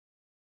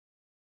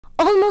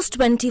Almost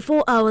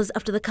 24 hours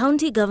after the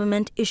county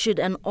government issued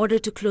an order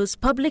to close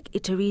public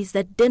eateries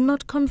that did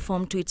not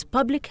conform to its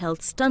public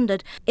health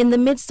standard in the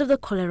midst of the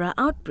cholera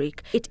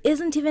outbreak, it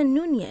isn't even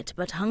noon yet,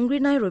 but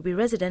hungry Nairobi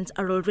residents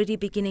are already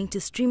beginning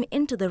to stream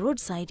into the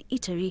roadside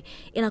eatery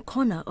in a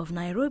corner of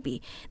Nairobi.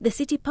 The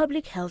city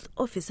public health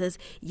officers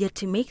yet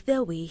to make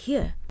their way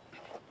here.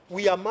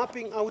 We are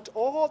mapping out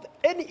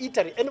any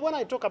eatery, and when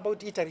I talk about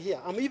eatery here,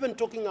 I'm even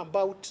talking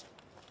about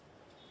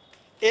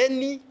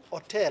any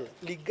hotel,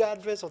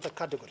 regardless of the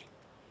category.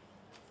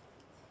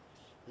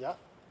 Yeah,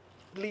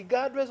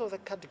 regardless of the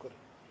category.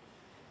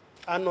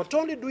 And not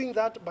only doing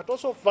that, but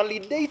also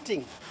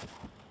validating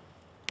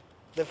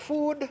the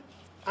food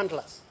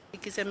handlers.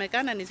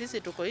 Ikisemekana ni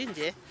sisi tuko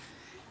nje,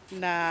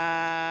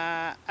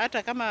 na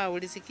hata kama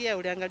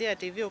uliangalia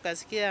TV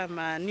ukasikia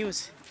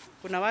news,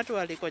 kuna watu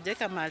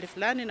walikojeka mahali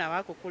fulani na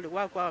wako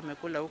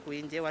wamekula huku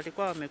nje,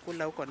 walikuwa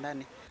wamekula huko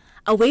ndani.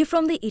 Away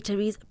from the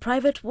eateries,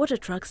 private water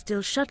trucks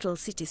still shuttle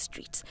city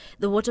streets.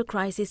 The water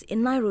crisis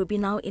in Nairobi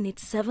now in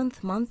its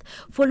 7th month,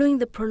 following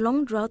the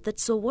prolonged drought that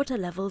saw water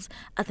levels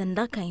at the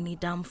Ndakaini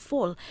Dam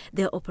fall.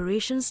 Their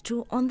operations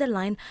too on the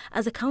line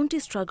as the county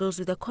struggles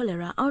with a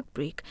cholera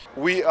outbreak.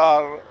 We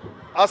are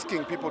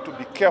asking people to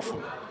be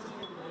careful.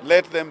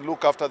 Let them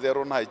look after their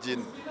own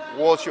hygiene.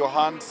 Wash your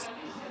hands,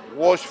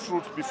 wash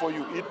fruit before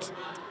you eat,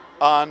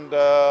 and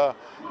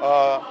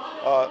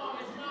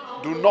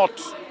do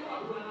not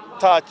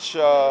touch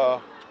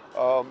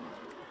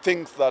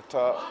things that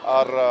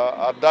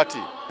are dirty.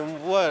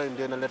 Mvua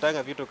ndio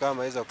inaletanga vitu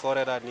kama hizo,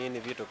 cholera nini,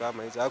 vitu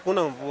kama hizo.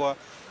 Hakuna mvua,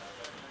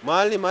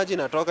 mahali maji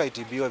inatoka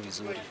itibiwa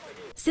vizuri.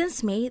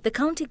 Since May, the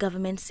county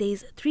government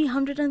says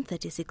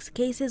 336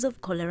 cases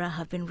of cholera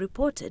have been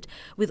reported,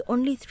 with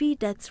only 3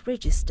 deaths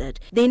registered.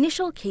 The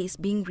initial case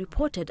being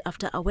reported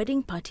after a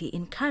wedding party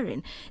in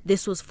Karen.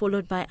 This was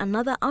followed by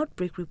another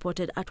outbreak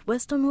reported at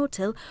Western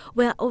Hotel,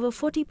 where over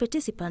 40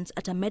 participants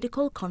at a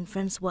medical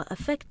conference were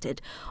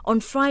affected. On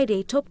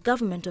Friday, top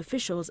government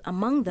officials,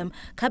 among them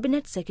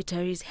Cabinet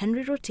Secretaries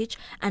Henry Rotich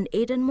and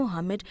Aden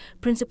Mohammed,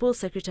 Principal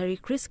Secretary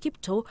Chris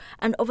Kipto,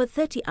 and over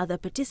 30 other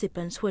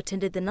participants who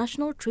attended the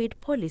National Trade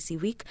Policy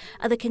Week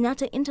at the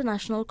Kenyatta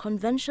International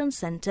Convention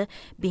Center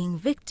being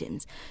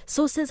victims.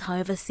 Sources,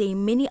 however, say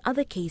many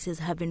other cases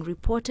have been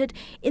reported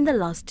in the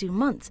last 2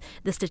 months,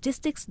 the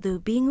statistics though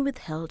being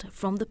withheld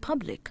from the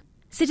public.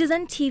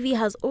 Citizen TV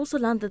has also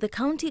learned that the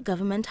county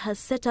government has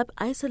set up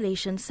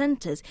isolation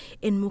centers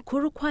in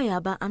Mukuru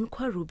Kwayaba and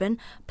Kwaruben,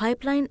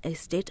 Pipeline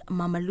Estate,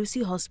 Mama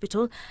Lucy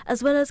Hospital,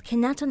 as well as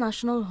Kenyatta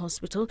National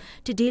Hospital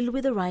to deal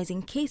with the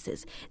rising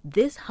cases.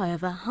 This,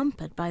 however,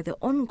 hampered by the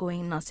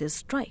ongoing nurses'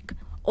 strike.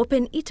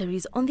 Open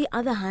eateries, on the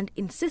other hand,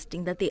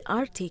 insisting that they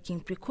are taking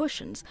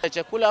precautions.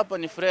 Chakula hapa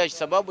ni fresh,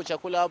 sababu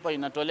chakula hapa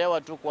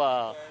inatolewa tu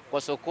kwa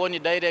sokoni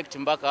direct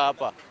mpaka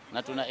hapa,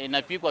 na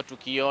inapikwa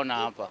tukiona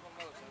hapa,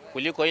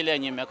 kuliko ile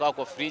yenye imekaa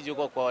kwa fridge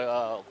huko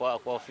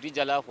kwa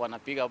fridge alafu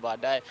wanapiga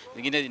baadaye,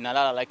 zingine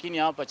zinalala, lakini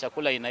hapa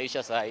chakula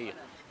inaisha saa hiyo.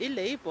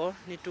 Ile ipo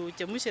ni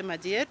tuchemshe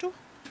maji yetu,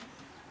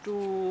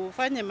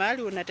 tufanye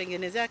mahali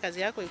unatengenezea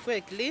kazi yako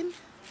ikuwe clean,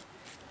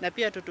 na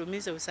pia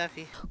tutumize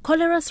usafi.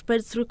 Cholera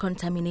spreads through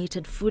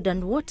contaminated food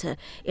and water.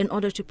 In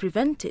order to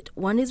prevent it,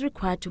 one is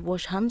required to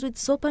wash hands with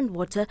soap and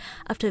water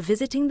after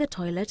visiting the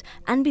toilet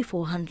and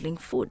before handling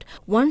food.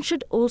 One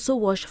should also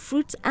wash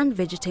fruits and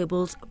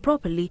vegetables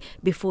properly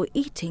before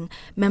eating.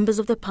 Members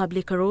of the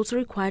public are also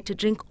required to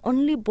drink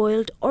only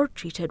boiled or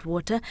treated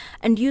water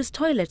and use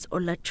toilets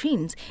or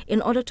latrines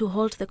in order to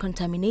halt the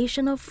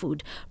contamination of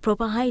food.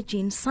 Proper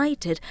hygiene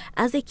cited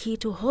as a key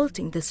to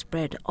halting the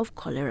spread of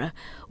cholera.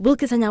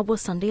 Wilkes Anyabo,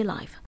 Sunday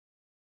Live.